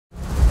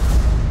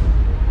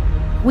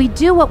We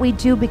do what we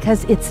do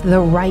because it's the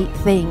right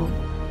thing.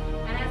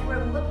 And as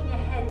we're looking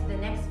ahead to the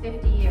next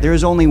 50 years, there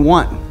is only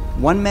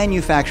one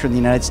manufacturer in the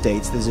United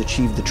States that has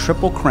achieved the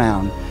Triple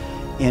Crown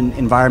in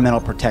environmental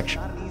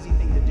protection. Not an easy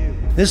thing to do.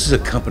 This is a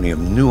company of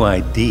new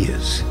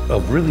ideas,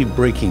 of really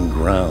breaking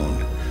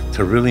ground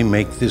to really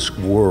make this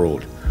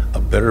world a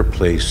better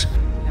place.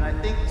 And I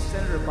think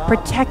Senator Bob...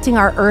 Protecting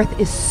our Earth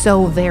is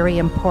so very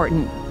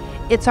important.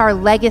 It's our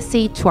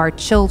legacy to our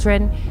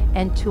children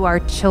and to our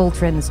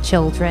children's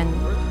children.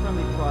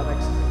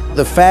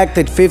 The fact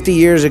that 50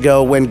 years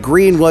ago, when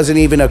green wasn't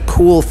even a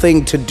cool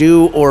thing to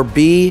do or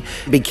be,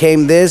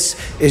 became this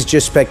is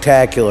just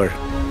spectacular.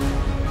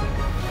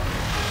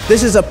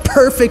 This is a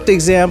perfect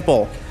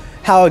example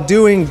how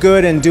doing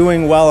good and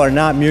doing well are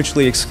not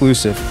mutually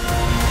exclusive.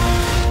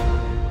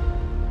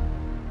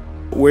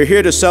 We're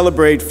here to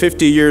celebrate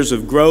 50 years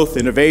of growth,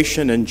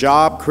 innovation, and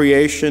job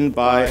creation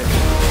by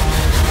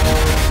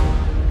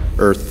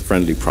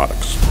Earth-friendly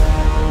products.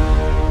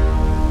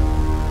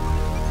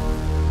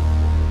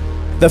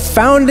 The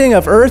founding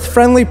of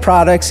Earth-friendly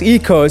products,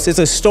 ECOS, is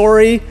a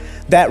story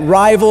that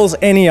rivals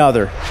any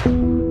other.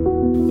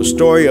 The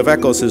story of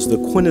ECOS is the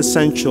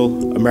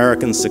quintessential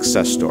American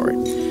success story.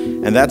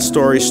 And that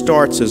story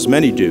starts, as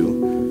many do,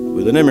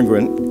 with an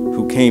immigrant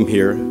who came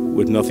here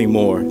with nothing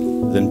more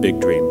than big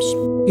dreams.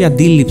 Η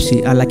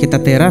αντίληψη αλλά και τα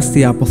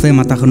τεράστια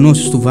αποθέματα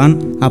γνώσης του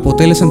Βαν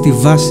αποτέλεσαν τη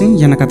βάση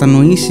για να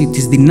κατανοήσει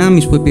τις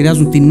δυνάμεις που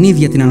επηρεάζουν την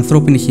ίδια την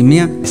ανθρώπινη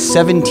χημεία. A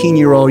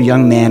 17-year-old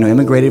young man who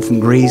immigrated from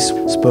Greece,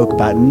 spoke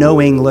about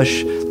no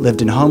English,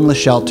 lived in homeless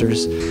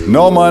shelters.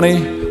 No money,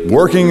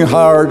 working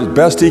hard,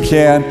 best he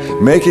can,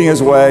 making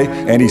his way,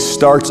 and he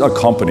starts a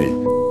company.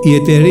 Η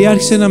εταιρεία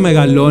άρχισε να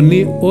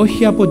μεγαλώνει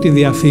όχι από τη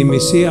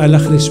διαφήμιση, αλλά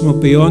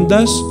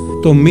χρησιμοποιώντας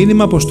το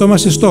μήνυμα από στόμα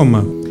σε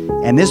στόμα.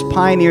 And this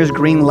pioneer's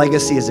green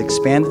legacy is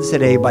expanded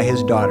today by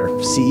his daughter,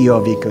 CEO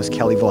of ECOS,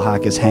 Kelly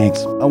Vilhakis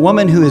Hanks, a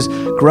woman who has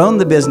grown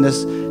the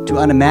business to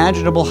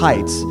unimaginable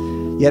heights,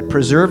 yet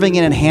preserving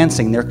and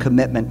enhancing their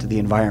commitment to the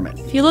environment.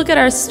 If you look at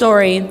our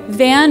story,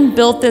 Van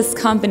built this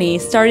company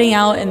starting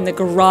out in the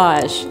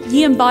garage.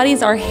 He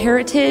embodies our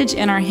heritage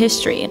and our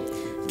history.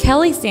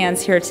 Kelly stands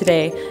here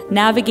today,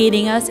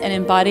 navigating us and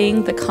embodying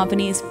the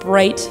company's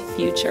bright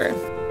future.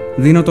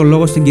 Δίνω το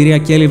λόγο στην κυρία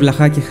Kelly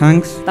Vilhakis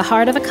Hanks. The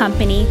heart of a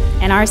company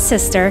and our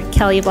sister,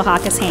 Kelly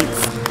Vilhakis Hanks.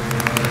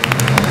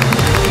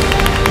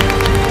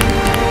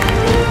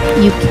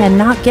 You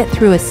cannot get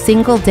through a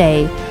single day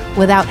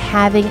without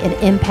having an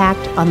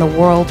impact on the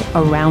world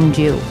around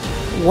you.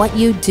 What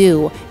you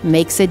do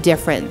makes a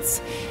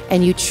difference, and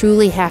you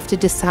truly have to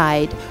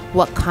decide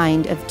what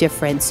kind of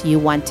difference you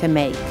want to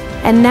make.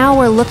 And now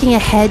we're looking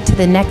ahead to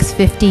the next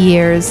 50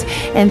 years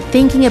and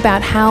thinking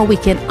about how we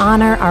can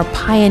honor our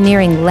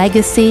pioneering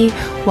legacy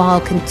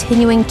while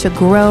continuing to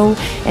grow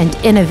and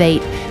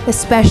innovate,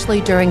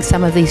 especially during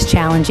some of these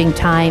challenging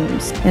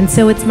times. And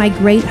so it's my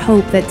great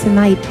hope that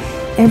tonight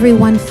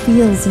everyone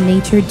feels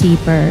nature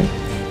deeper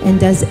and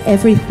does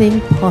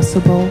everything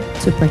possible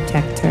to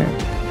protect her.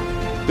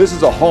 This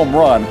is a home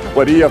run,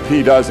 what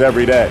EFP does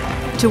every day.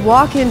 To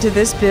walk into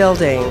this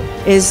building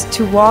is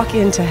to walk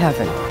into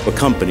heaven. A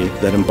company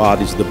that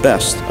embodies the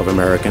best of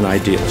American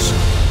ideals.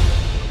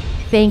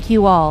 Thank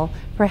you all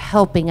for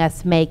helping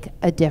us make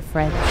a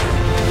difference.